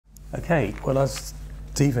Okay, well, as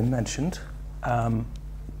Stephen mentioned,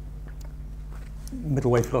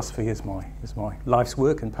 middle way philosophy is my life's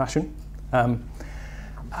work and passion, and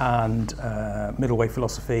middle way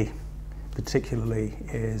philosophy particularly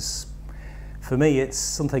is, for me, it's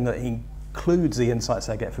something that includes the insights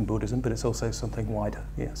I get from Buddhism, but it's also something wider.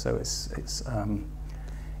 Yeah, so it's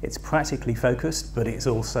practically focused, but it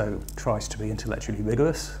also tries to be intellectually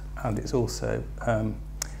rigorous, and it's also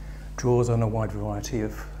draws on a wide variety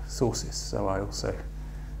of sources. So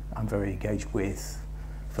I'm very engaged with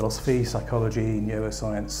philosophy, psychology,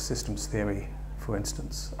 neuroscience, systems theory, for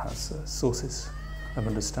instance, as sources of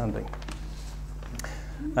understanding.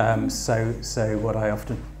 So what I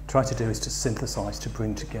often try to do is to synthesize, to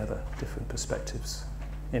bring together different perspectives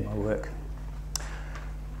in my work.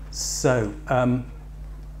 So I'm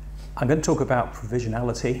going to talk about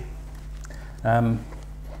provisionality, and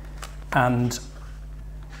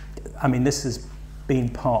I mean, this has been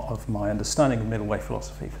part of my understanding of middle way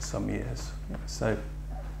philosophy for some years. So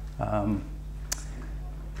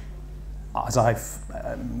as I've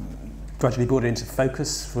gradually brought it into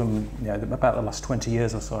focus from about the last 20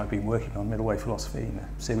 years or so, I've been working on middle way philosophy in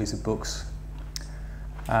a series of books.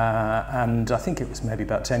 And I think it was maybe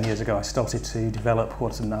about 10 years ago I started to develop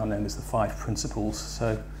what are now known as the 5 principles.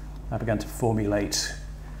 So I began to formulate,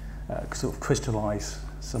 sort of crystallize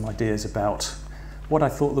some ideas about what I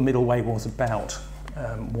thought the middle way was about,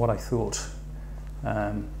 what I thought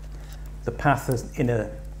the path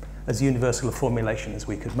as universal a formulation as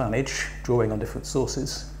we could manage, drawing on different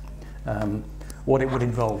sources, what it would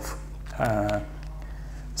involve.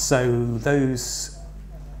 So those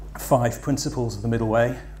 5 principles of the middle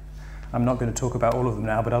way, I'm not going to talk about all of them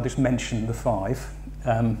now, but I'll just mention the 5.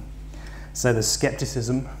 So there's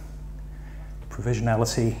skepticism,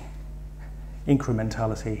 provisionality,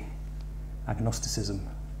 incrementality, agnosticism,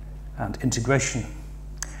 and integration.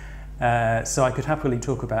 So I could happily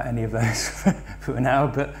talk about any of those for an hour,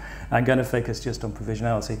 but I'm going to focus just on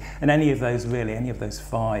provisionality. And any of those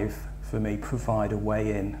 5 for me provide a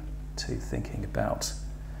way in to thinking about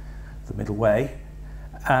the middle way.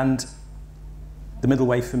 And the middle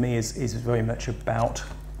way for me is very much about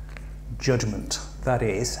judgment. That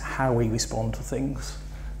is, how we respond to things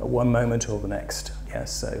at one moment or the next.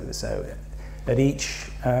 Yes, so at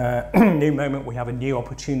each new moment we have a new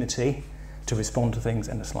opportunity to respond to things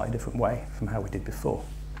in a slightly different way from how we did before.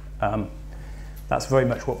 That's very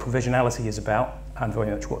much what provisionality is about, and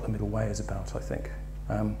very much what the middle way is about, I think.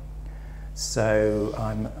 So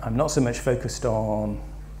I'm not so much focused on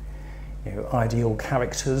ideal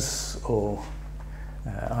characters or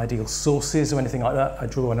ideal sources or anything like that. I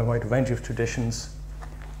draw on a wide range of traditions,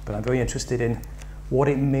 but I'm very interested in what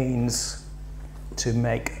it means to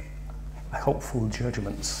make helpful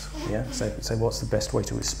judgments. Yeah. So what's the best way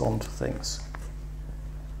to respond to things?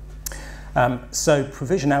 So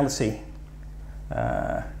provisionality.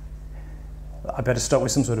 I better start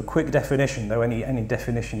with some sort of quick definition, though any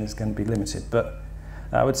definition is going to be limited. But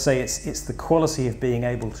I would say it's the quality of being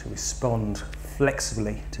able to respond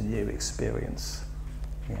flexibly to new experience,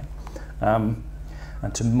 and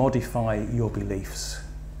to modify your beliefs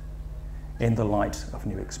in the light of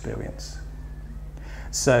new experience.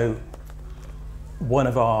 So one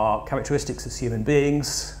of our characteristics as human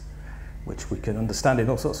beings, which we can understand in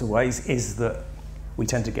all sorts of ways, is that we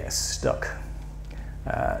tend to get stuck.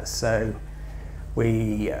 So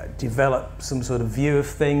we develop some sort of view of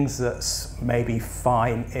things that's maybe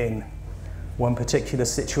fine in one particular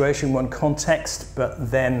situation, one context,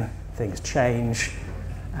 but then things change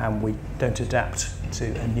and we don't adapt to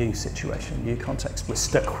a new situation, a new context. We're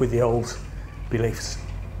stuck with the old beliefs.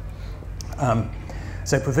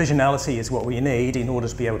 So provisionality is what we need in order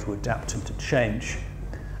to be able to adapt and to change,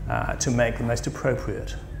 to make the most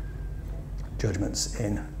appropriate judgments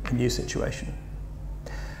in a new situation.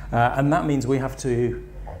 And that means we have to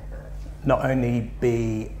not only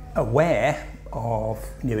be aware of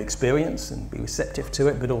new experience and be receptive to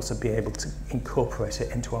it, but also be able to incorporate it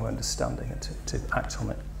into our understanding and to act on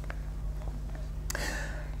it.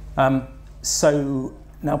 So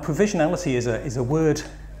now provisionality is a word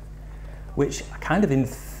which kind of in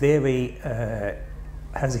theory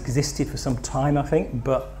has existed for some time, I think,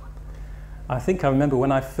 but I think I remember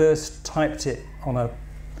when I first typed it on a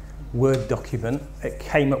Word document, it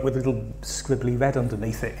came up with a little scribbly red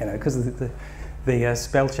underneath it, because the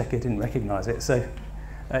spell checker didn't recognise it. So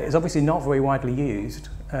it's obviously not very widely used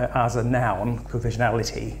as a noun,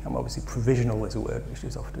 provisionality, and obviously provisional is a word which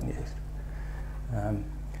is often used.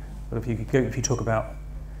 But if you talk about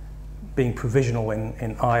being provisional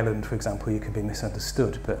in Ireland, for example, you can be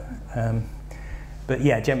misunderstood. But but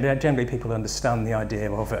yeah, generally people understand the idea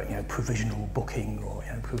of provisional booking or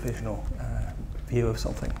provisional view of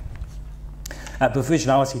something.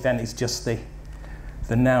 Provisionality then is just the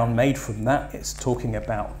noun made from that. It's talking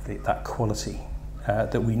about that quality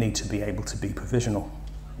that we need to be able to be provisional.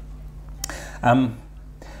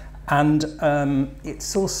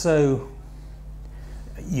 It's also,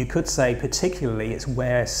 you could say particularly, it's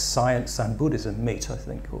where science and Buddhism meet, I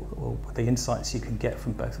think, or the insights you can get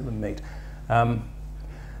from both of them meet.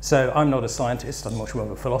 So I'm not a scientist, I'm much more of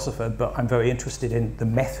a philosopher, but I'm very interested in the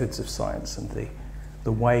methods of science and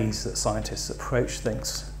the ways that scientists approach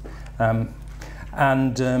things. It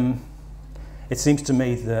seems to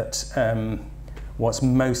me that what's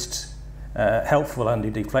most helpful and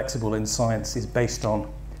indeed flexible in science is based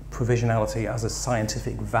on provisionality as a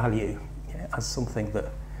scientific value, as something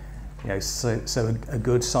that, so a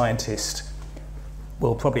good scientist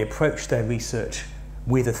will probably approach their research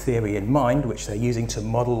with a theory in mind, which they're using to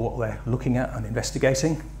model what they're looking at and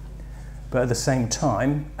investigating. But at the same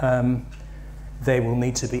time, they will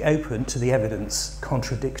need to be open to the evidence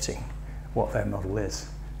contradicting what their model is.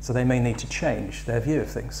 So they may need to change their view of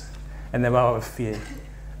things. And there are a few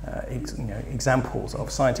examples of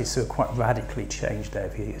scientists who have quite radically changed their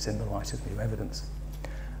views in the light of new evidence.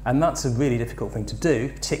 And that's a really difficult thing to do,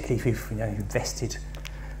 particularly if you've invested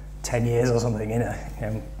 10 years or something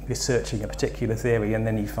in researching a particular theory, and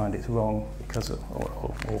then you find it's wrong because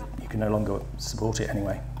or you can no longer support it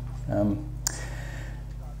anyway.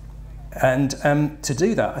 To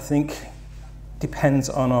do that, I think, depends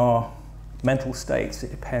on our mental states.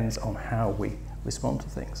 It depends on how we respond to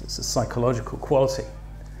things. It's a psychological quality.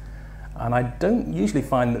 And I don't usually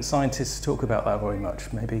find that scientists talk about that very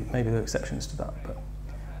much. Maybe there are exceptions to that, but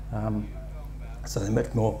so they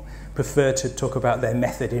much more prefer to talk about their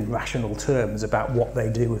method in rational terms, about what they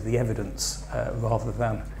do with the evidence, rather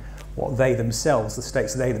than what they themselves, the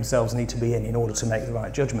states they themselves need to be in order to make the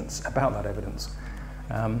right judgments about that evidence.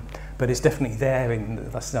 But it's definitely there in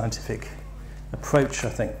the scientific approach, I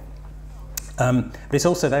think. But it's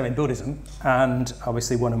also there in Buddhism, and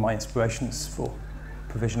obviously one of my inspirations for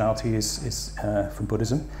provisionality is from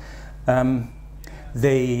Buddhism.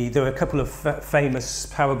 There are a couple of famous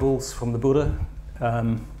parables from the Buddha,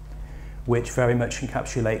 which very much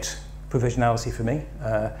encapsulate provisionality for me.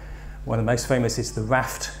 One of the most famous is the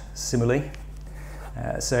raft simile.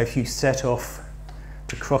 So if you set off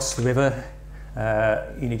to cross the river,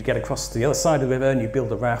 you need to get across to the other side of the river, and you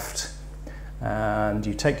build a raft, and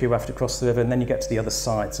you take your raft across the river, and then you get to the other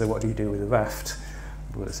side. So what do you do with the raft?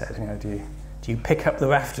 The Buddha said, do you pick up the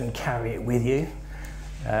raft and carry it with you?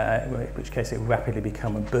 In which case it will rapidly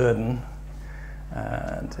become a burden,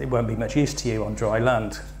 and it won't be much use to you on dry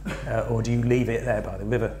land. Or do you leave it there by the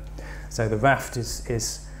river? So the raft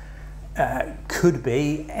could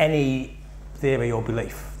be any theory or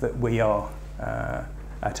belief that we are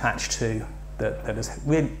attached to, that has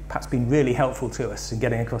really, perhaps been really helpful to us in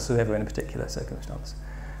getting across the river in a particular circumstance.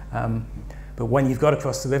 But when you've got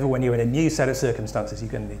across the river, when you're in a new set of circumstances,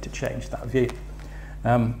 you're going to need to change that view.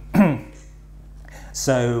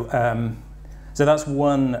 So that's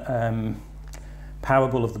one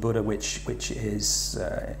parable of the Buddha which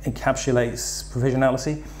encapsulates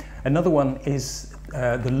provisionality. Another one is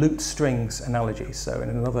the lute strings analogy. So in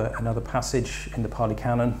another passage in the Pali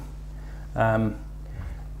Canon,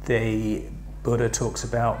 the Buddha talks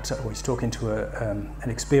about, or he's talking to an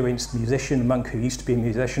experienced musician, a monk who used to be a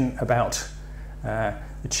musician, about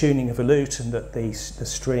the tuning of a lute, and that the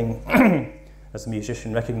string, as the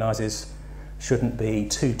musician recognises, shouldn't be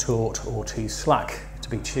too taut or too slack to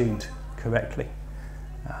be tuned correctly.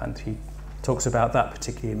 And he talks about that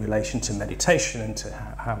particularly in relation to meditation and to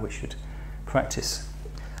how we should practice.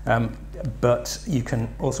 But you can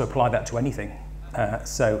also apply that to anything.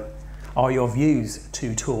 So are your views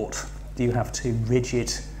too taut? Do you have too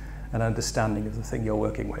rigid an understanding of the thing you're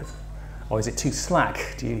working with? Or is it too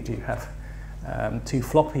slack? Do you have too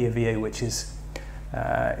floppy a view, which is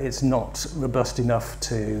it's not robust enough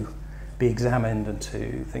to be examined and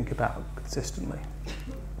to think about consistently?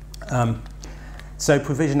 So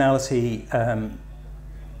provisionality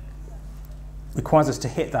requires us to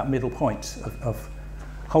hit that middle point of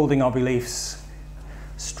holding our beliefs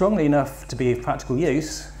strongly enough to be of practical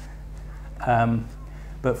use,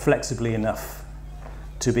 but flexibly enough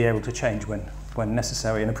to be able to change when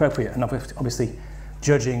necessary and appropriate. And obviously,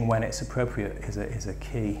 judging when it's appropriate is a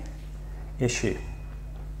key issue.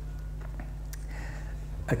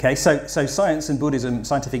 Okay, so science and Buddhism,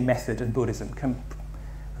 scientific method and Buddhism can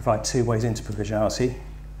provide two ways into provisionality.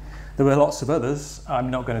 There are lots of others I'm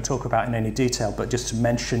not going to talk about in any detail, but just to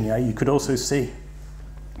mention, you could also see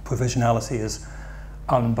provisionality as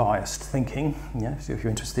unbiased thinking. Yeah, so if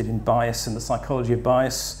you're interested in bias and the psychology of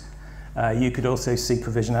bias, you could also see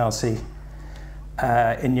provisionality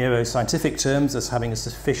in neuroscientific terms as having a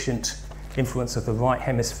sufficient influence of the right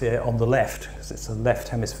hemisphere on the left, because it's the left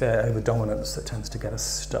hemisphere over dominance that tends to get us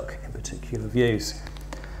stuck in particular views.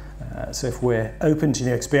 So if we're open to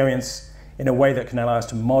new experience in a way that can allow us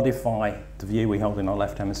to modify the view we hold in our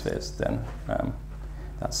left hemispheres, then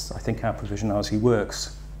that's, I think, how provisionality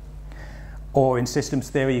works. Or in systems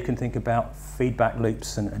theory, you can think about feedback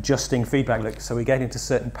loops and adjusting feedback loops. So we get into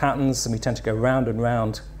certain patterns and we tend to go round and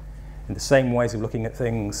round in the same ways of looking at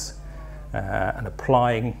things and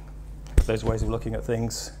applying those ways of looking at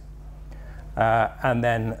things, and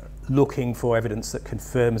then looking for evidence that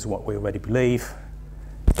confirms what we already believe.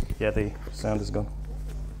 Yeah, the sound has gone.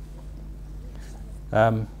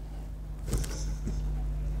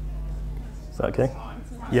 Is that okay?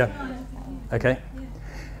 Yeah. Okay.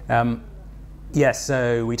 Yes,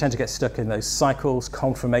 so we tend to get stuck in those cycles,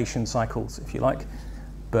 confirmation cycles, if you like.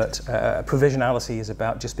 But provisionality is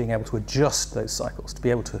about just being able to adjust those cycles, to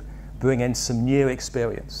be able to bring in some new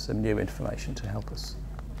experience, some new information to help us.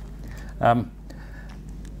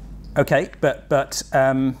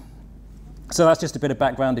 So that's just a bit of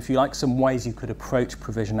background, if you like, some ways you could approach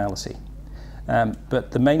provisionality.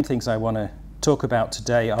 But the main things I want to talk about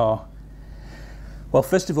today are, well,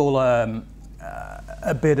 first of all, a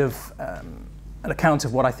bit of an account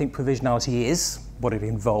of what I think provisionality is, what it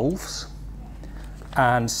involves,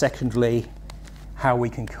 and secondly, how we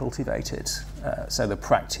can cultivate it, so the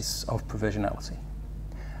practice of provisionality.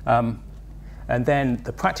 And then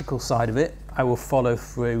the practical side of it, I will follow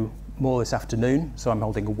through more this afternoon. So I'm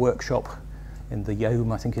holding a workshop in the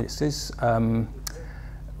Yom, I think it is,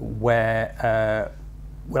 where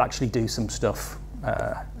we'll actually do some stuff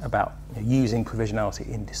about using provisionality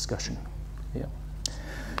in discussion. Yeah.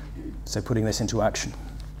 So putting this into action.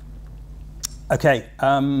 Okay.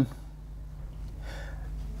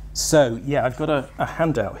 So yeah, I've got a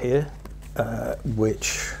handout here,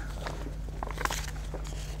 which,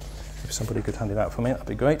 if somebody could hand it out for me, that'd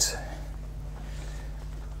be great.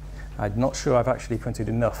 I'm not sure I've actually printed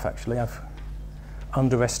enough, actually. I've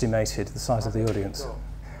underestimated the size of the audience.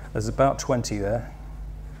 There's about 20 there,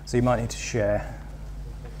 so you might need to share.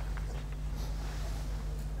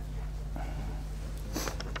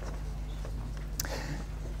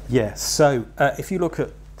 Yeah, so if you look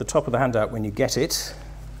at the top of the handout when you get it,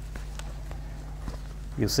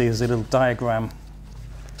 you'll see there's a little diagram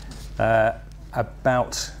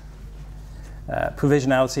about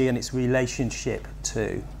provisionality and its relationship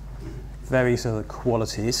to various other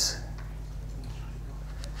qualities.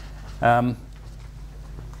 And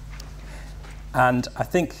I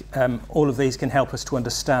think all of these can help us to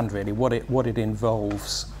understand really what it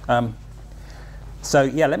involves. So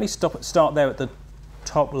yeah, let me start there at the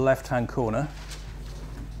top left-hand corner,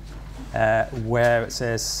 where it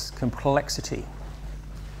says complexity.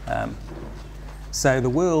 So the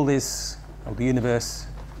world is, or the universe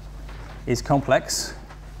is complex.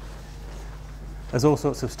 There's all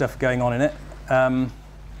sorts of stuff going on in it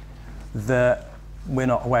that we're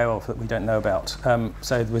not aware of, that we don't know about.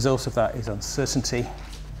 So the result of that is uncertainty.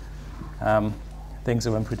 Things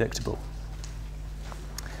are unpredictable.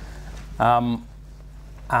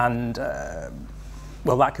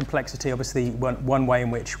 Well, that complexity, obviously, one way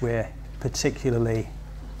in which we're particularly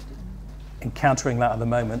encountering that at the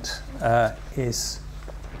moment is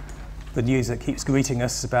the news that keeps greeting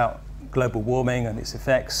us about global warming and its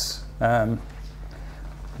effects,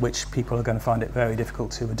 which people are going to find it very difficult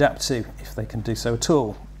to adapt to if they can do so at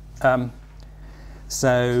all.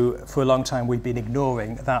 So for a long time we've been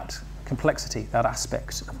ignoring that complexity, that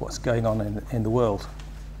aspect of what's going on in the world.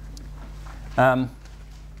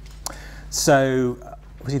 So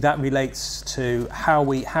obviously that relates to how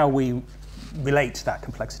we relate to that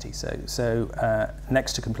complexity. So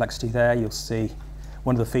next to complexity there, you'll see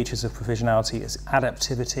one of the features of provisionality is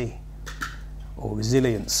adaptivity or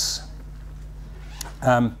resilience.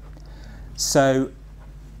 So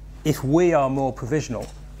if we are more provisional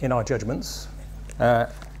in our judgments,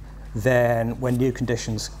 then when new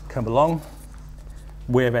conditions come along,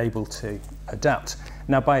 we're able to adapt.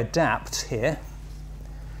 Now by adapt here,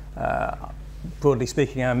 broadly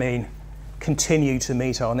speaking, I mean continue to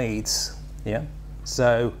meet our needs. Yeah.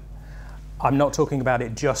 So I'm not talking about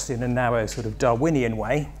it just in a narrow sort of Darwinian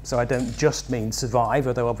way. So I don't just mean survive,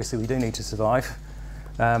 although obviously we do need to survive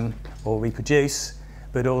or reproduce,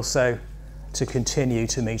 but also to continue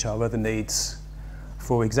to meet our other needs.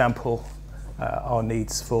 For example, our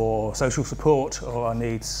needs for social support, or our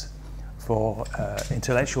needs for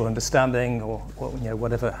intellectual understanding, or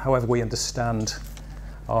whatever, however we understand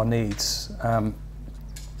our needs.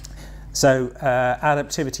 So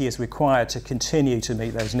adaptivity is required to continue to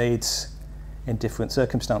meet those needs in different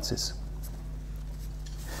circumstances.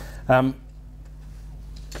 We are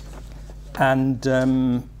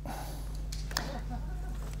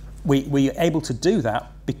able to do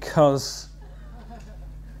that because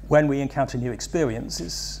when we encounter new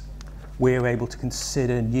experiences, we're able to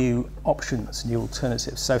consider new options, new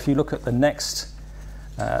alternatives. So if you look at the next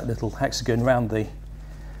little hexagon around the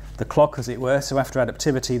clock, as it were, so after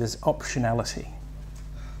adaptivity, there's optionality.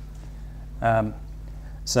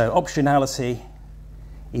 So optionality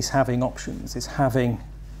is having options, is having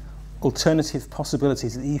alternative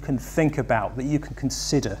possibilities that you can think about, that you can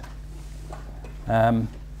consider.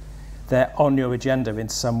 They're on your agenda in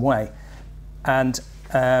some way. And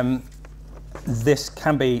this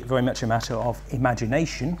can be very much a matter of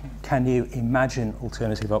imagination. Can you imagine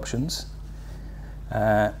alternative options?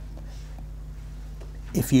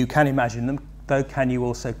 If you can imagine them, though, can you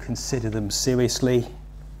also consider them seriously?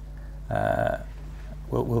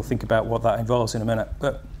 We'll think about what that involves in a minute.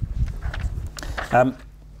 But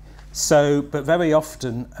very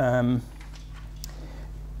often,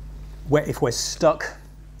 if we're stuck,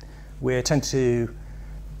 we tend to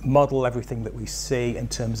model everything that we see in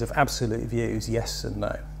terms of absolute views, yes and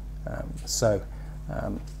no.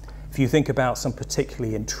 If you think about some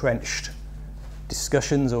particularly entrenched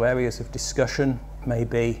discussions or areas of discussion,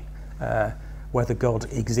 maybe whether God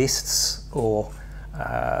exists, or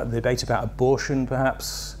the debate about abortion,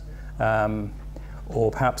 perhaps,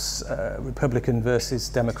 or perhaps Republican versus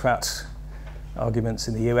Democrat arguments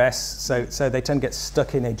in the US. So they tend to get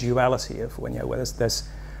stuck in a duality of where there's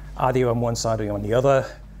either you're on one side or you're on the other,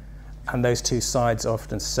 and those two sides are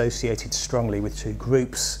often associated strongly with two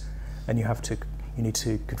groups, and you need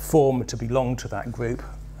to conform to belong to that group,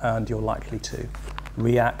 and you're likely to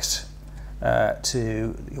react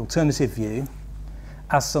to the alternative view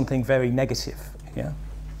as something very negative. Yeah.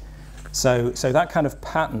 So that kind of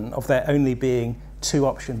pattern of there only being two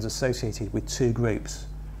options associated with two groups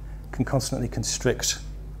can constantly constrict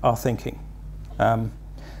our thinking. The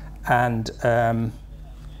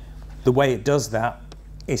way it does that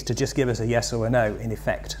is to just give us a yes or a no, in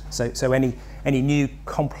effect. So any new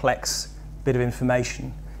complex bit of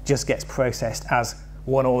information just gets processed as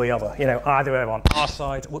one or the other. Either they're on our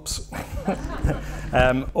side, whoops,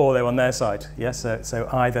 or they're on their side. Yeah. So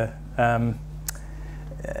either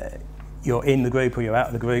you're in the group or you're out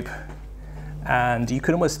of the group, and you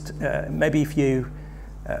can almost maybe if you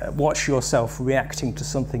watch yourself reacting to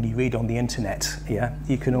something you read on the internet, yeah,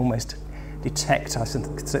 you can almost detect. I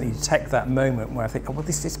certainly detect that moment where I think, oh, well,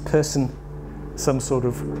 this person some sort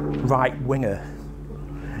of right winger,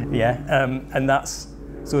 yeah, and that's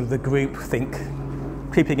sort of the group think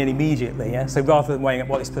creeping in immediately. Yeah, so rather than weighing up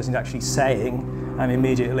what this person is actually saying, I'm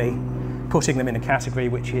immediately putting them in a category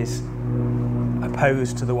which is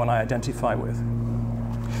opposed to the one I identify with.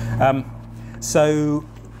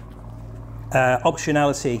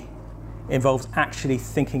 Optionality involves actually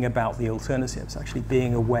thinking about the alternatives, actually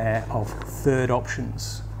being aware of third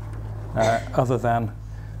options other than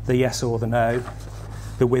the yes or the no,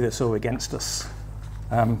 the with us or against us.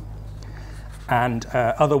 And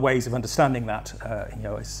other ways of understanding that,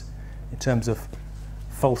 is in terms of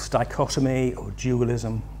false dichotomy or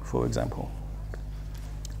dualism, for example.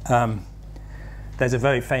 There's a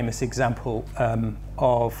very famous example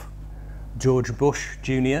of George Bush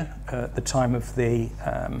Jr. At the time of the,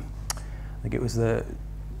 I think it was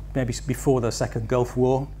maybe before the Second Gulf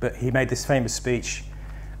War, but he made this famous speech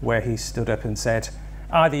where he stood up and said,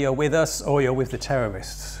 either you're with us or you're with the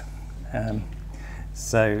terrorists.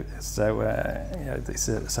 It's a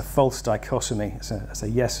false dichotomy. It's a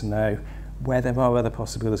yes and no, where there are other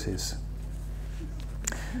possibilities.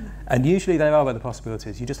 And usually there are other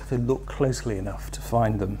possibilities. You just have to look closely enough to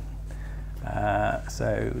find them.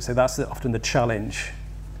 So that's often the challenge,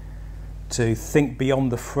 to think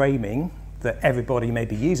beyond the framing that everybody may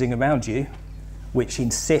be using around you, which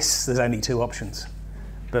insists there's only two options.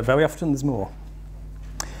 But very often there's more.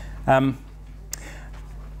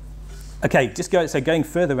 Okay, going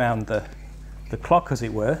further around the clock, as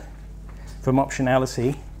it were, from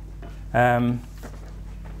optionality.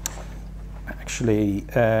 Actually,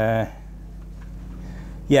 I'm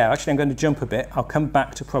going to jump a bit. I'll come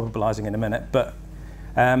back to probabilizing in a minute, but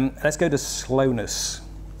let's go to slowness.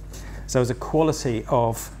 So as a quality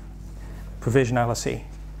of provisionality,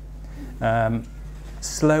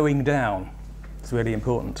 slowing down is really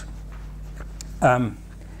important.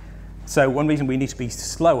 So one reason we need to be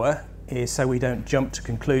slower is so we don't jump to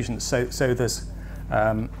conclusions. So there's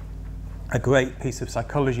a great piece of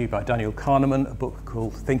psychology by Daniel Kahneman, a book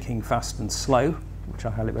called Thinking Fast and Slow, which I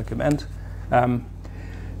highly recommend.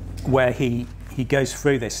 where he goes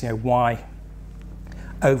through this, why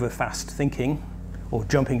over fast thinking, or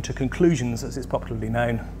jumping to conclusions as it's popularly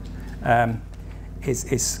known,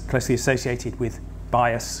 is closely associated with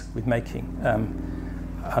bias, with making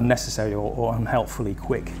unnecessary or unhelpfully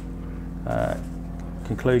quick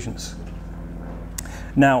conclusions.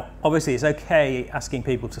 Now, obviously, it's okay asking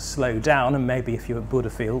people to slow down, and maybe if you're at Buddha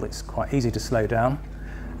field, it's quite easy to slow down.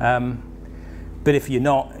 But if you're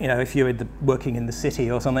not, if you're working in the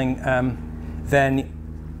city or something, then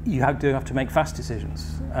you do have to make fast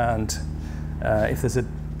decisions. And if there's a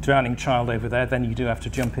drowning child over there, then you do have to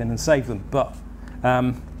jump in and save them. But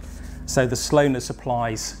so the slowness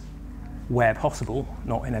applies where possible,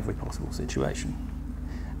 not in every possible situation.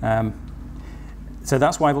 So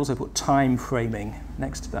that's why I've also put time framing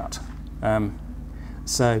next to that.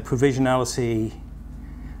 So provisionality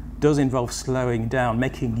does involve slowing down,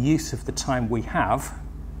 making use of the time we have,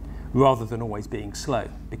 rather than always being slow,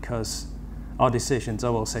 because our decisions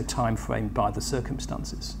are also time framed by the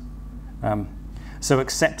circumstances. So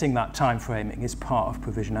accepting that time framing is part of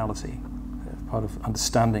provisionality, part of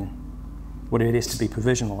understanding what it is to be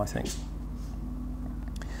provisional, I think.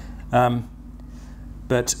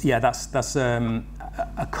 But yeah, that's a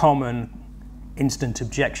common instant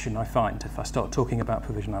objection I find if I start talking about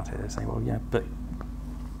provisionality. They say, well, yeah, but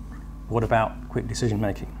what about quick decision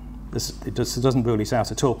making? It doesn't rule this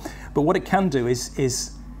out at all. But what it can do is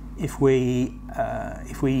if we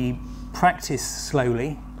practice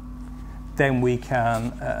slowly, then we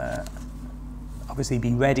can obviously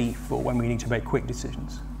be ready for when we need to make quick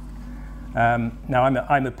decisions. Now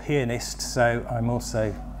I'm a pianist, so I'm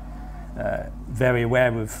also very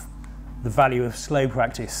aware of the value of slow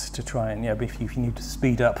practice to try and, if you need to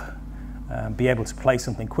speed up, be able to play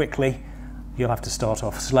something quickly, you'll have to start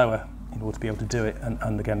off slower in order to be able to do it.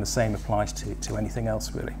 And again, the same applies to anything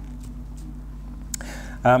else, really.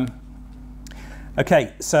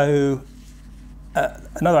 Okay, so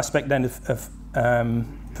another aspect then of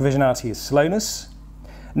provisionality is slowness.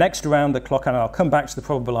 Next around the clock, and I'll come back to the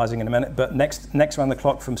probabilizing in a minute, but next around the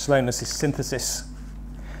clock from slowness is synthesis.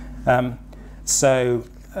 So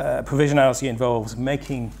provisionality involves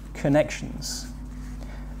making connections.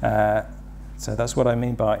 So that's what I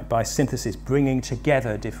mean by synthesis, bringing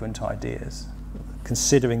together different ideas,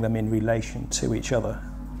 considering them in relation to each other.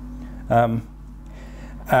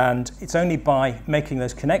 And it's only by making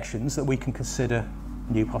those connections that we can consider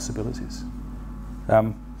new possibilities.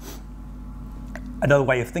 Another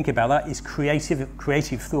way of thinking about that is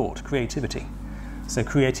creative thought, creativity. So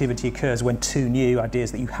creativity occurs when two new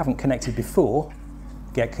ideas that you haven't connected before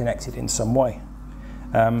get connected in some way.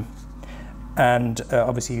 And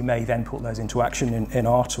obviously you may then put those into action in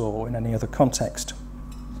art or in any other context.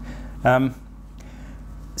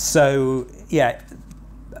 So yeah,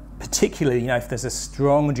 particularly if there's a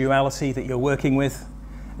strong duality that you're working with,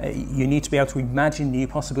 you need to be able to imagine new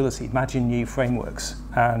possibilities, imagine new frameworks,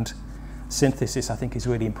 and synthesis I think is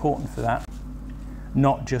really important for that,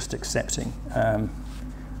 not just accepting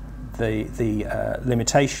the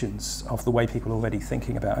limitations of the way people are already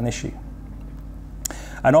thinking about an issue.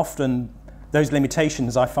 And often those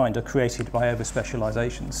limitations I find are created by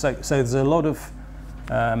over-specialisation. So there's a lot of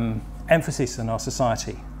emphasis in our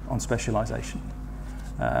society on specialisation.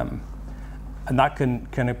 And that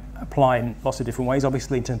can apply in lots of different ways,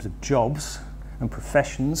 obviously in terms of jobs and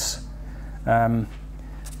professions,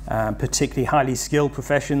 particularly highly skilled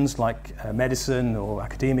professions like medicine or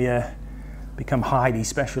academia become highly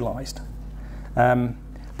specialised.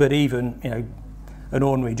 But even an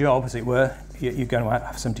ordinary job, as it were, you're going to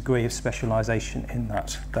have some degree of specialisation in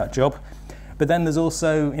that job. But then there's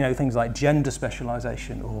also things like gender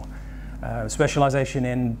specialisation or specialisation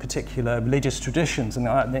in particular religious traditions,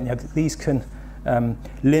 and these can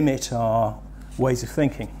limit our ways of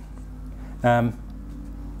thinking. And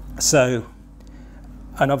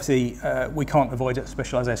obviously we can't avoid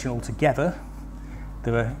specialisation altogether.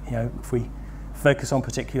 There are, if we focus on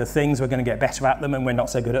particular things, we're going to get better at them, and we're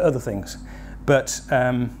not so good at other things. But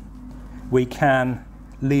we can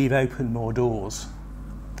leave open more doors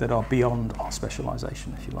that are beyond our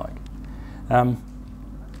specialisation, if you like.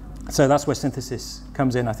 So that's where synthesis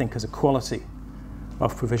comes in, I think, as a quality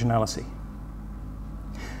of provisionality.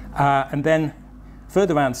 And then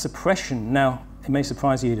further around suppression. Now, it may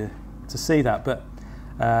surprise you to see that, but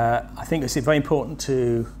I think it's very important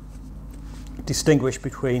to distinguish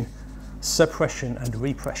between suppression and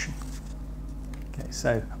repression. Okay,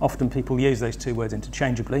 so often people use those two words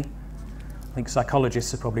interchangeably. I think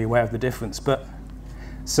psychologists are probably aware of the difference. But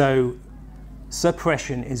so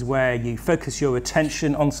suppression is where you focus your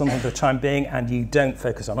attention on something for the time being and you don't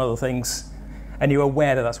focus on other things, and you're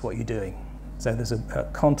aware that that's what you're doing. So there's a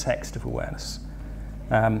context of awareness.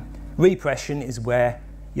 Repression is where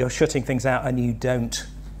you're shutting things out and you don't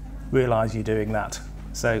realise you're doing that.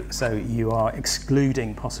 So you are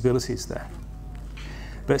excluding possibilities there.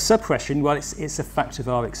 But suppression, well, it's a fact of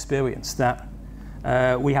our experience that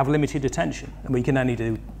we have limited attention and we can only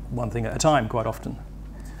do one thing at a time quite often.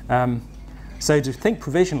 So to think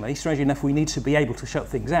provisionally, strangely enough, we need to be able to shut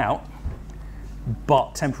things out,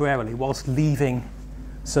 but temporarily, whilst leaving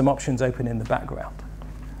some options open in the background.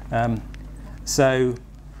 I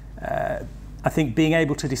think being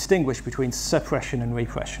able to distinguish between suppression and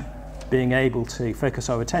repression, being able to focus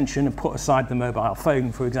our attention and put aside the mobile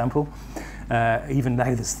phone, for example, even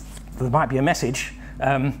though there might be a message,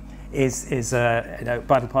 is a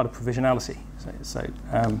vital part of provisionality. So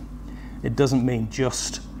it doesn't mean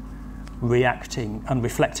just reacting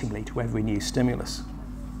unreflectingly to every new stimulus.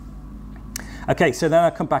 Okay, so then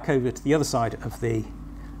I come back over to the other side of the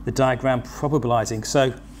diagram, probabilizing.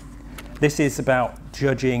 So this is about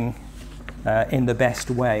judging in the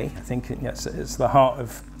best way. I think it's the heart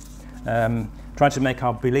of trying to make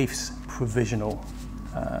our beliefs provisional,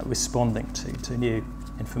 responding to new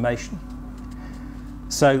information.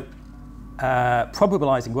 So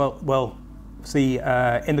probabilizing, well, see,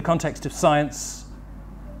 in the context of science,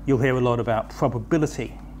 you'll hear a lot about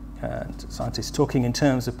probability, and scientists talking in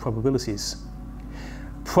terms of probabilities.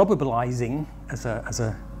 Probabilizing as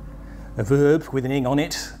a verb with an ing on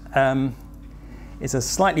it is a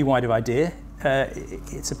slightly wider idea.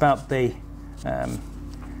 It's about the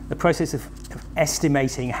process of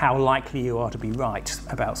estimating how likely you are to be right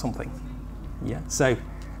about something. Yeah. So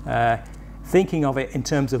thinking of it in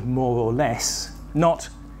terms of more or less, not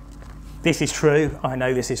this is true, I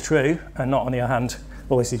know this is true, and not on the other hand,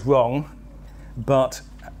 well, this is wrong, but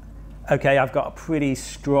okay, I've got a pretty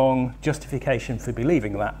strong justification for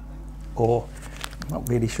believing that, or I'm not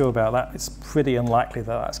really sure about that, it's pretty unlikely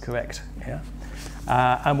that that's correct. Yeah?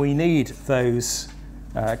 And we need those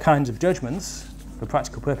kinds of judgments for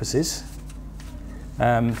practical purposes.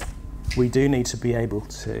 We do need to be able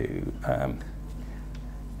to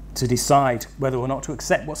decide whether or not to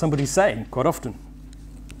accept what somebody's saying quite often.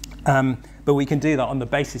 But we can do that on the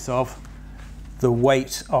basis of the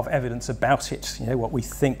weight of evidence about it, what we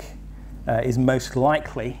think is most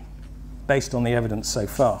likely based on the evidence so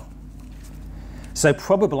far. So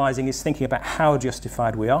probabilizing is thinking about how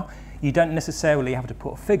justified we are. You don't necessarily have to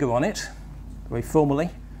put a figure on it very formally.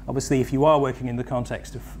 Obviously, if you are working in the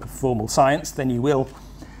context of formal science, then you will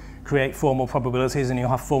create formal probabilities and you'll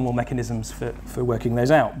have formal mechanisms for working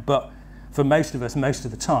those out. But for most of us, most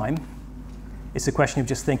of the time, it's a question of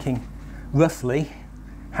just thinking roughly,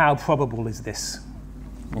 how probable is this?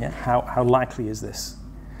 Yeah, how likely is this?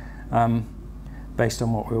 Based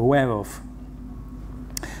on what we're aware of.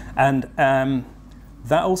 And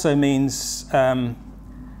that also means, I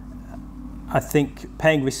think,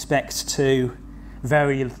 paying respect to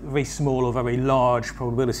very, very small or very large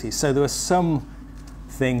probabilities. So there are some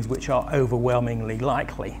things which are overwhelmingly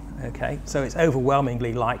likely, okay? So it's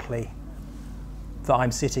overwhelmingly likely that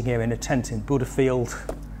I'm sitting here in a tent in Buddhafield.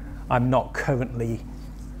 I'm not currently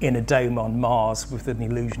in a dome on Mars with an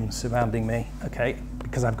illusion surrounding me, okay,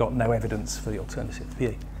 because I've got no evidence for the alternative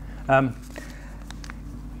view.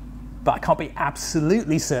 But I can't be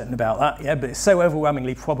absolutely certain about that, yeah, but it's so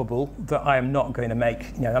overwhelmingly probable that I am not going to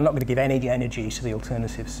make, I'm not going to give any energy to the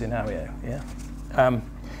alternative scenario, yeah.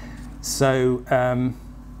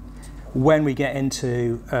 When we get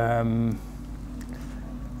into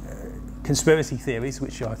conspiracy theories,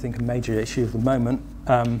 which are, I think, a major issue at the moment,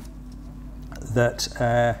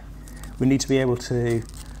 that we need to be able to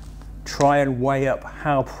try and weigh up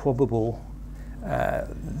how probable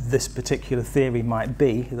this particular theory might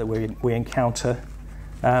be that we encounter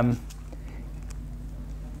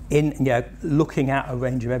in looking at a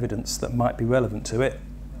range of evidence that might be relevant to it,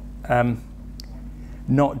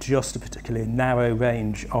 not just a particularly narrow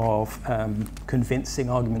range of convincing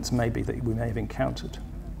arguments maybe that we may have encountered.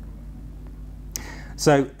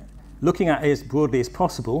 So looking at it as broadly as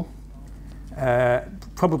possible,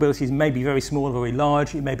 probabilities may be very small or very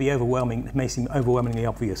large. It may be overwhelming. It may seem overwhelmingly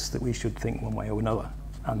obvious that we should think one way or another,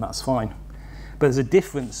 and that's fine. But there's a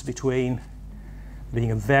difference between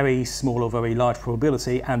being a very small or very large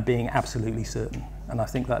probability and being absolutely certain. And I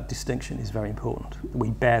think that distinction is very important.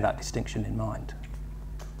 We bear that distinction in mind.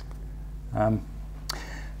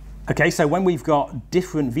 Okay, so when we've got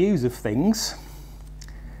different views of things,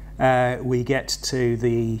 we get to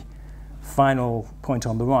the final point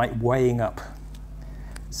on the right, weighing up.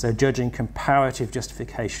 So judging comparative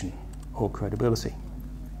justification or credibility.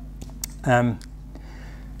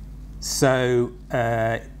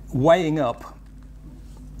 Weighing up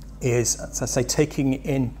is, as I say, taking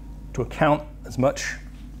into account as much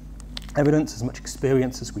evidence, as much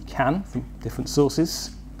experience as we can from different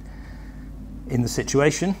sources in the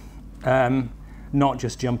situation, not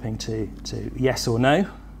just jumping to yes or no.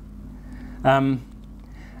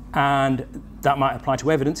 And that might apply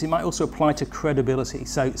to evidence. It might also apply to credibility.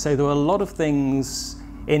 So there are a lot of things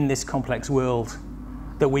in this complex world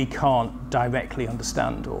that we can't directly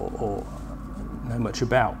understand or know much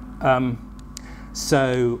about.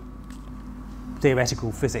 So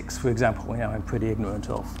theoretical physics, for example, I'm pretty ignorant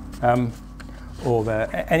of. Or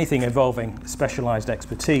anything involving specialised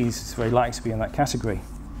expertise is very likely to be in that category.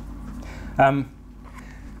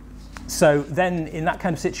 So then in that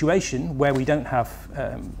kind of situation where we don't have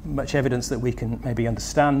much evidence that we can maybe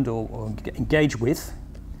understand or engage with,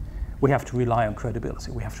 we have to rely on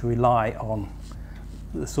credibility. We have to rely on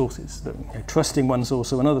the sources, trusting one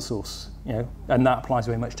source or another source, and that applies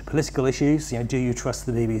very much to political issues. Do you trust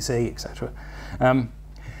the BBC, etc.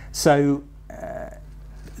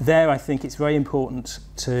 There I think it's very important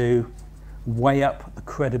to weigh up the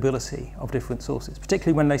credibility of different sources,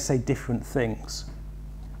 particularly when they say different things.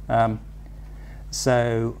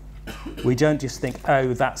 So we don't just think,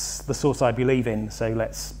 oh, that's the source I believe in, so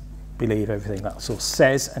let's believe everything that source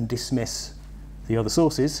says and dismiss the other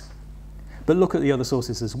sources, but look at the other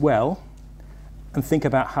sources as well and think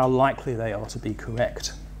about how likely they are to be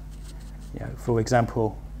correct. For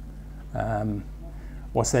example,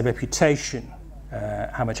 what's their reputation?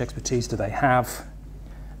 How much expertise do they have?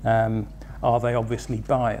 Are they obviously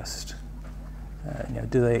biased?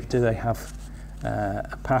 Do they have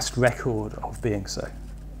a past record of being so?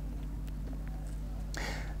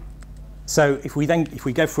 So if we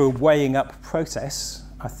go through a weighing up process,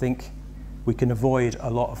 I think we can avoid a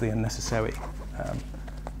lot of the unnecessary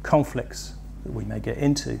conflicts that we may get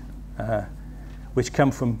into, which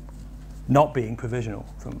come from not being provisional,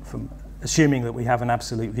 from assuming that we have an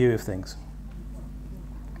absolute view of things.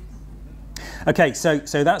 Okay, so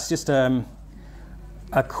that's just a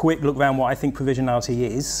quick look around what I think provisionality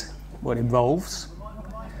is, what it involves.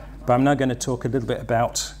 But I'm now going to talk a little bit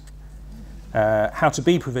about how to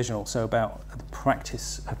be provisional, so about the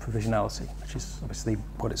practice of provisionality, which is obviously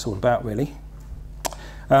what it's all about, really.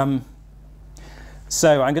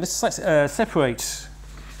 So I'm going to separate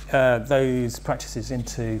those practices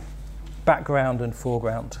into background and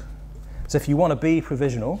foreground. So if you want to be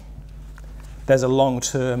provisional, there's a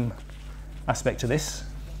long-term aspect to this,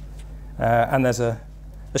 and there's a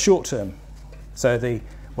short-term. So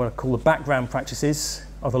what I call the background practices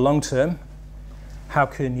are the long-term. How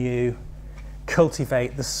can you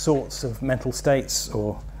cultivate the sorts of mental states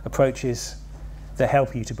or approaches that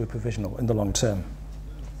help you to be provisional in the long term?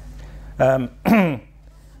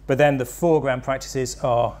 But then the foreground practices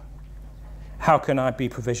are, how can I be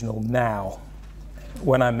provisional now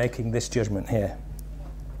when I'm making this judgment here?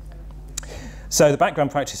 So the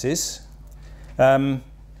background practices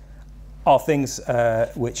are things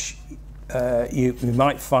which you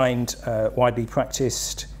might find widely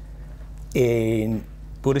practiced in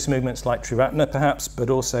Buddhist movements like Triratna perhaps, but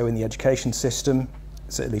also in the education system,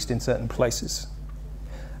 so at least in certain places,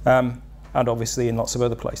 and obviously in lots of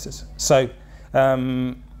other places. So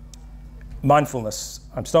mindfulness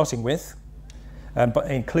I'm starting with, but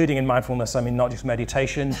including in mindfulness I mean not just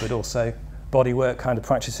meditation but also bodywork kind of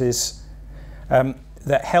practices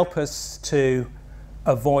that help us to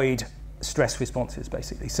avoid stress responses,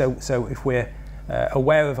 basically. So if we're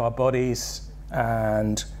aware of our bodies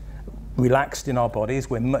and relaxed in our bodies,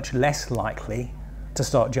 we're much less likely to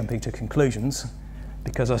start jumping to conclusions,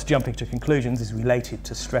 because us jumping to conclusions is related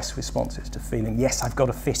to stress responses, to feeling, yes, I've got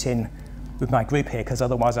to fit in with my group here because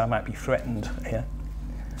otherwise I might be threatened here.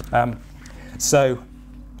 So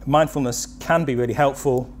mindfulness can be really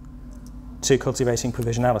helpful to cultivating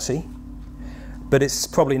provisionality, but it's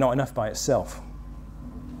probably not enough by itself.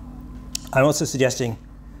 I'm also suggesting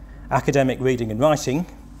academic reading and writing,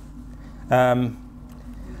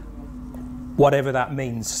 whatever that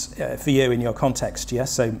means for you in your context,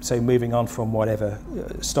 yes? So moving on from whatever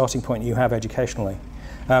starting point you have educationally.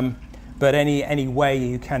 But any way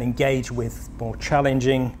you can engage with more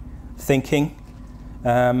challenging thinking,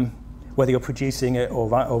 whether you're producing it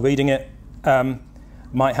or reading it,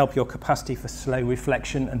 might help your capacity for slow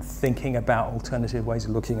reflection and thinking about alternative ways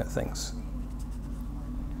of looking at things.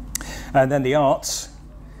 And then the arts.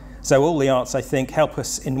 So all the arts, I think, help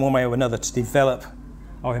us in one way or another to develop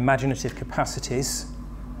our imaginative capacities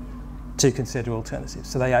to consider alternatives.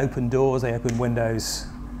 So they open doors, they open windows.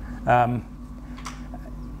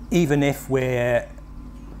 Even if we're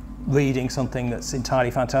reading something that's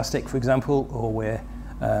entirely fantastic, for example, or we're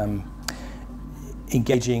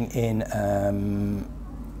engaging in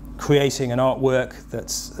creating an artwork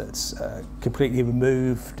that's completely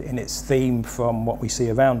removed in its theme from what we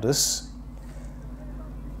see around us.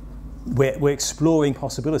 We're exploring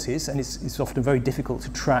possibilities, and it's often very difficult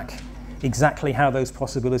to track exactly how those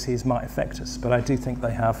possibilities might affect us, but I do think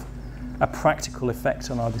they have a practical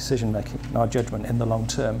effect on our decision making, our judgment in the long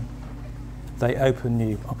term. They open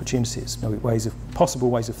new opportunities,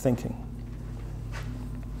 possible ways of thinking.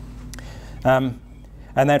 And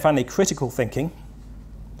then finally, critical thinking.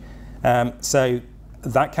 So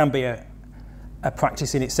that can be a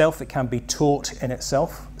practice in itself. It can be taught in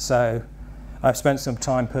itself. So I've spent some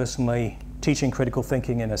time personally teaching critical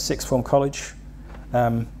thinking in a sixth form college.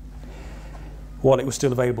 While it was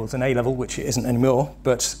still available as an A-level, which it isn't anymore,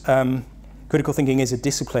 but critical thinking is a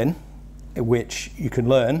discipline which you can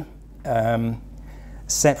learn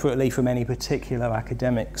separately from any particular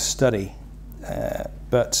academic study.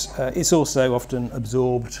 But it's also often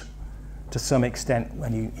absorbed to some extent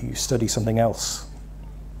when you study something else.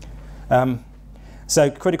 So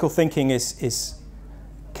critical thinking is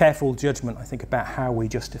careful judgment, I think, about how we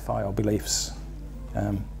justify our beliefs.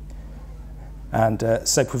 So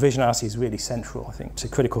provisionality is really central, I think, to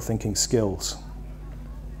critical thinking skills.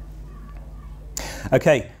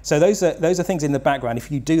 Okay, so those are things in the background. If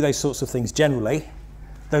you do those sorts of things generally,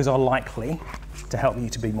 those are likely to help you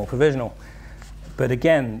to be more provisional. But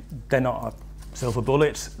again, they're not a silver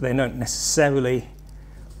bullet. They don't necessarily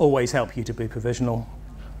always help you to be provisional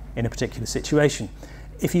in a particular situation.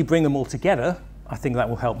 If you bring them all together, I think that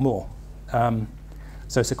will help more.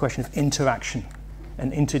 So it's a question of interaction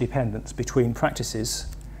and interdependence between practices,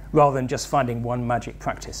 rather than just finding one magic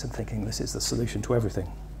practice and thinking this is the solution to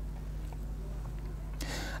everything.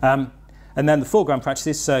 And then the foreground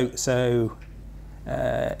practices, so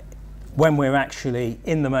when we're actually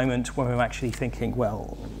in the moment, when we're actually thinking,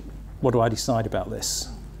 well, what do I decide about this?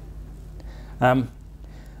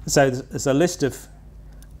 So there's a list of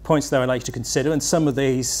points there I'd like you to consider, and some of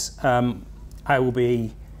these I will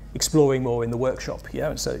be exploring more in the workshop.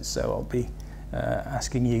 Yeah, so I'll be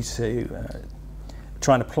asking you to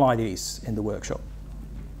try and apply these in the workshop.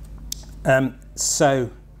 So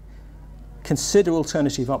consider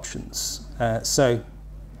alternative options. So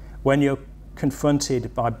when you're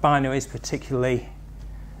confronted by binaries, particularly,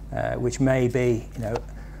 which may be,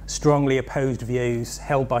 strongly opposed views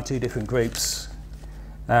held by two different groups,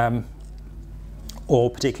 or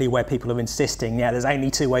particularly where people are insisting, there's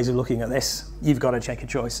only two ways of looking at this, you've got to take a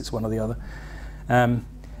choice, it's one or the other,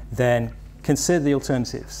 then consider the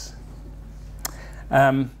alternatives.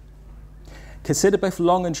 Consider both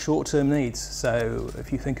long and short-term needs. So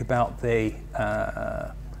if you think about the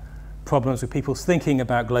problems with people's thinking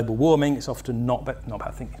about global warming, it's often not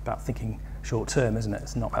about thinking short-term, isn't it?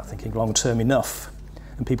 It's not about thinking long-term enough,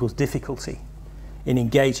 and people's difficulty in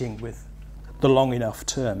engaging with the long enough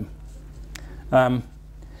term.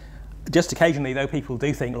 Just occasionally, though, people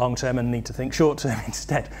do think long-term and need to think short-term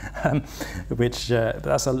instead, but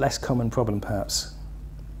that's a less common problem, perhaps.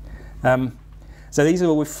 So these are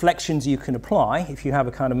all reflections you can apply if you have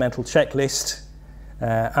a kind of mental checklist.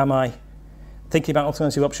 Am I thinking about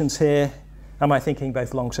alternative options here? Am I thinking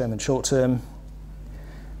both long-term and short-term?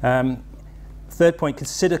 Third point,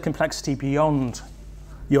 consider complexity beyond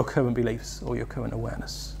your current beliefs or your current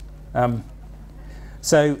awareness.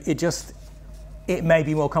 So it may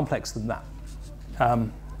be more complex than that.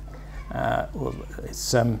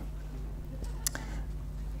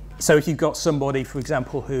 So if you've got somebody, for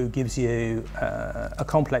example, who gives you a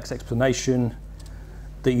complex explanation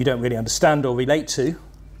that you don't really understand or relate to,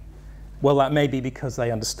 well, that may be because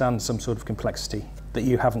they understand some sort of complexity that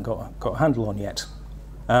you haven't got a handle on yet.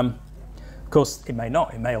 Of course, it may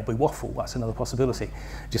not. It may all be waffle. That's another possibility.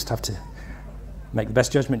 You just have to make the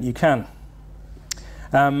best judgment you can.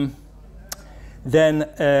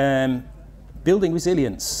 Then building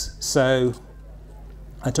resilience. So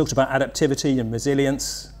I talked about adaptivity and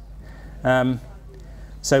resilience.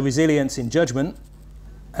 So resilience in judgment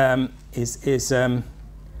is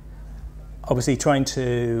obviously trying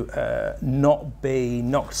to not be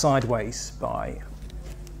knocked sideways by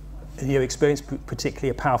your experience, particularly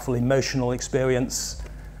a powerful emotional experience.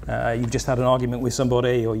 You've just had an argument with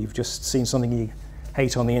somebody, or you've just seen something you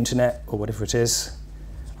hate on the internet, or whatever it is.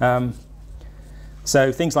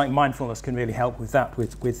 So things like mindfulness can really help with that,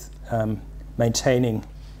 with maintaining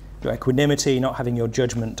your equanimity, not having your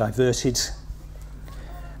judgment diverted.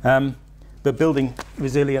 But building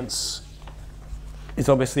resilience is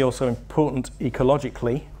obviously also important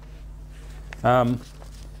ecologically.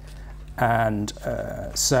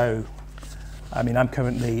 So, I mean, I'm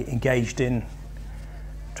currently engaged in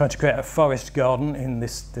trying to create a forest garden in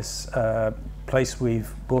this place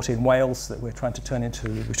we've brought in Wales that we're trying to turn into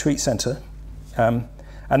a retreat centre.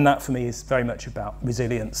 And that for me is very much about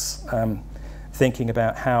resilience, thinking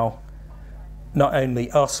about how not only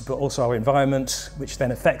us but also our environment, which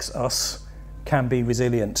then affects us, can be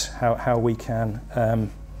resilient, how we can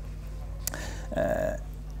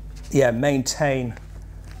maintain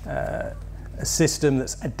a system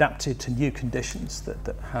that's adapted to new conditions,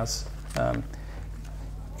 that has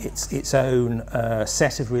its own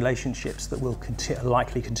set of relationships that will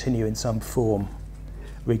likely continue in some form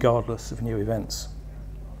regardless of new events.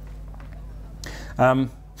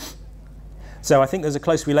 So I think there's a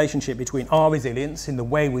close relationship between our resilience in the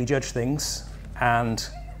way we judge things and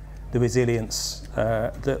the resilience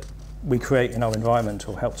that we create in our environment,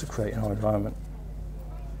 or help to create in our environment.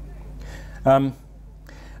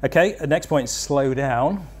 Okay, the next point is slow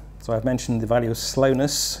down. So I've mentioned the value of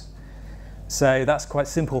slowness. So that's quite a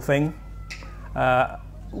simple thing.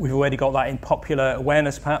 We've already got that in popular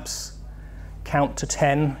awareness, perhaps. Count to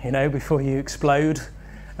 10, before you explode.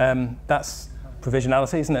 That's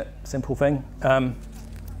provisionality, isn't it? Simple thing.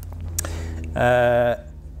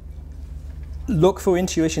 Look for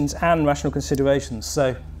intuitions and rational considerations.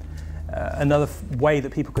 So another way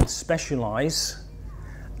that people can specialise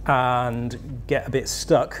and get a bit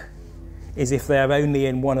stuck is if they're only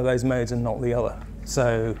in one of those modes and not the other.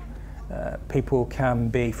 So people can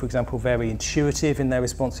be, for example, very intuitive in their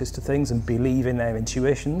responses to things and believe in their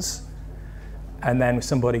intuitions. And then if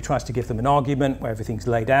somebody tries to give them an argument where everything's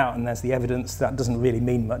laid out and there's the evidence, that doesn't really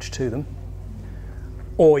mean much to them.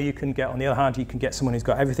 Or you can get, on the other hand, you can get someone who's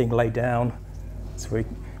got everything laid down. It's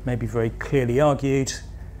maybe very clearly argued,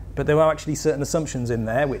 but there are actually certain assumptions in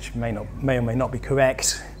there which may or may not be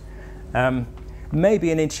correct.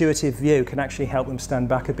 Maybe an intuitive view can actually help them stand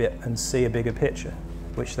back a bit and see a bigger picture,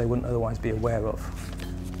 which they wouldn't otherwise be aware of.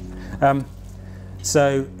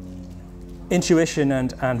 So intuition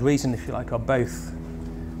and reason, if you like, are both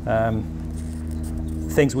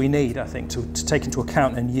things we need, I think, to take into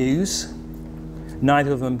account and use.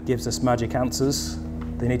 Neither of them gives us magic answers.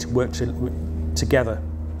 They need to work together.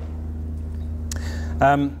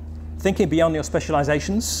 Thinking beyond your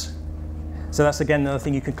specializations. So that's, again, another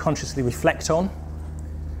thing you can consciously reflect on.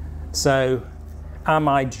 So am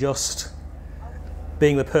I just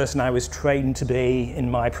being the person I was trained to be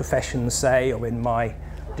in my profession, say, or in my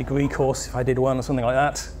degree course, if I did one, or something like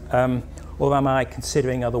that? Or am I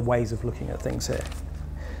considering other ways of looking at things here?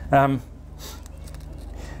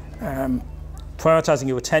 Prioritising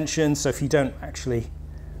your attention, so if you don't actually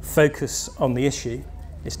focus on the issue,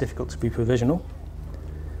 it's difficult to be provisional.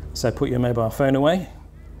 So put your mobile phone away.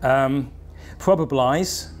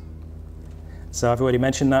 Probablize. So I've already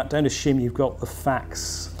mentioned that. Don't assume you've got the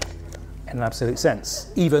facts in an absolute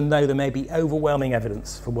sense, even though there may be overwhelming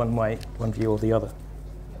evidence for one way, one view or the other.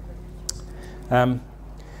 But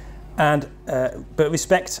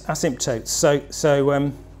respect asymptotes. So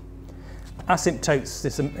asymptotes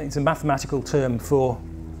is a mathematical term for,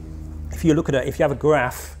 if you look at it, if you have a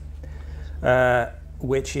graph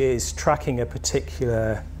which is tracking a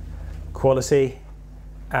particular quality,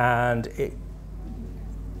 and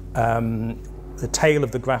the tail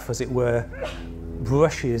of the graph, as it were,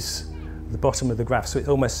 brushes the bottom of the graph, so it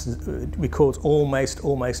almost records almost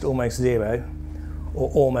zero, or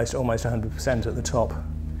almost 100% at the top.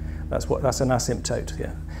 That's an asymptote.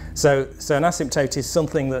 Yeah. So an asymptote is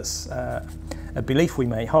something that's a belief we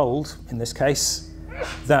may hold, in this case,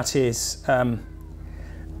 that is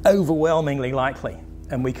overwhelmingly likely,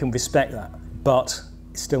 and we can respect that, but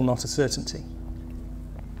it's still not a certainty.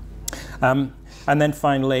 And then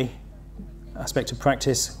finally, aspect of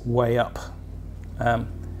practice, weigh up. And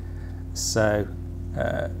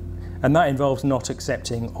that involves not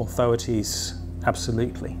accepting authorities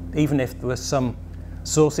absolutely, even if there are some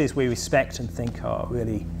sources we respect and think are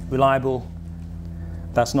really reliable.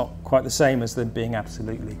 That's not quite the same as them being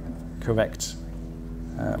absolutely correct.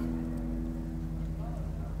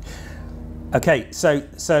 Okay, so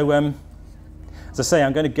as I say,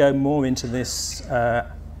 I'm going to go more into this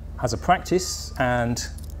as a practice and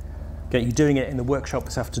get you doing it in the workshop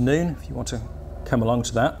this afternoon, if you want to come along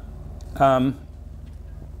to that.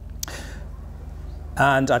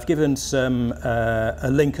 And I've given a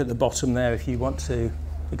link at the bottom there if you want to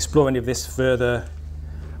explore any of this further.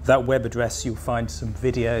 That web address, you'll find some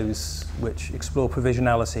videos which explore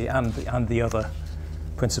provisionality and the other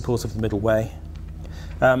principles of the middle way.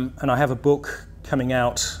 And I have a book coming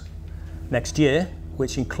out next year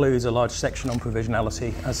which includes a large section on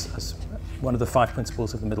provisionality as one of the 5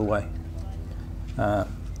 principles of the middle way,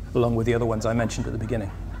 along with the other ones I mentioned at the beginning.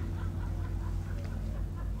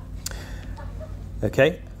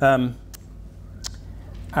 Okay.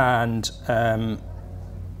 And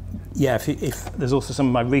yeah, if there's also some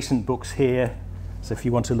of my recent books here, so if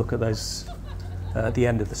you want to look at those at the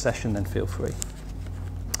end of the session, then feel free.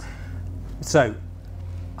 So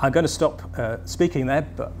I'm going to stop speaking there,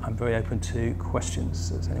 but I'm very open to questions.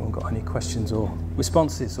 Has anyone got any questions or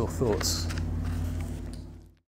responses or thoughts?